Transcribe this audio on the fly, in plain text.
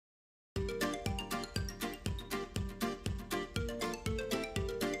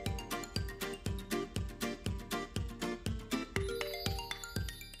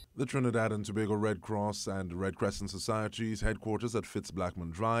The Trinidad and Tobago Red Cross and Red Crescent Society's headquarters at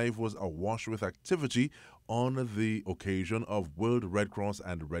Fitzblackman Drive was awash with activity on the occasion of World Red Cross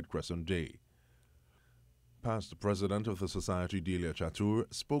and Red Crescent Day. Past president of the society, Delia Chatur,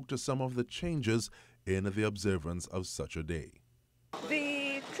 spoke to some of the changes in the observance of such a day.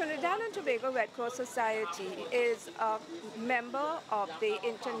 The Trinidad and Tobago Red Cross Society is a member of the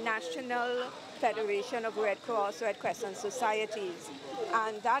International Federation of Red Cross Red Crescent Societies,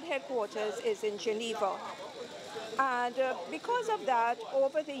 and that headquarters is in Geneva. And because of that,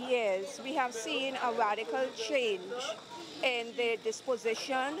 over the years, we have seen a radical change in the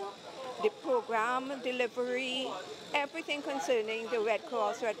disposition, the program delivery, everything concerning the Red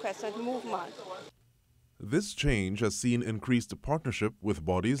Cross Red Crescent movement. This change has seen increased partnership with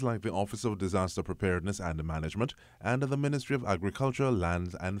bodies like the Office of Disaster Preparedness and Management and the Ministry of Agriculture,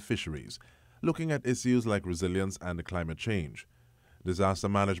 Lands and Fisheries, looking at issues like resilience and climate change. Disaster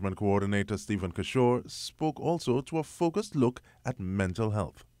Management Coordinator Stephen Kishore spoke also to a focused look at mental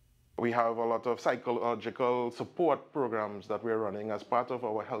health. We have a lot of psychological support programs that we're running as part of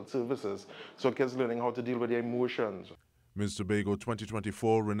our health services, so kids learning how to deal with their emotions. Ms. Tobago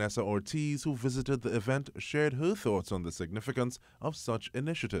 2024 Renessa Ortiz, who visited the event, shared her thoughts on the significance of such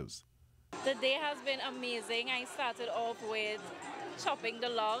initiatives. The day has been amazing. I started off with chopping the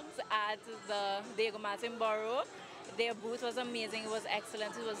logs at the Diego Martin Borough. Their booth was amazing, it was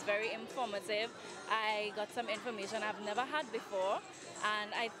excellent, it was very informative. I got some information I've never had before,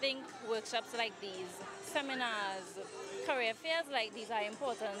 and I think workshops like these, seminars, career fairs like these are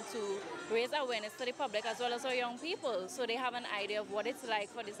important to raise awareness to the public as well as our young people, so they have an idea of what it's like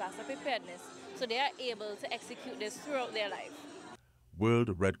for disaster preparedness, so they are able to execute this throughout their life.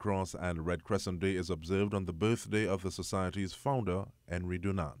 World Red Cross and Red Crescent Day is observed on the birthday of the Society's founder, Henry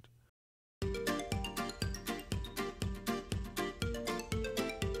Dunant.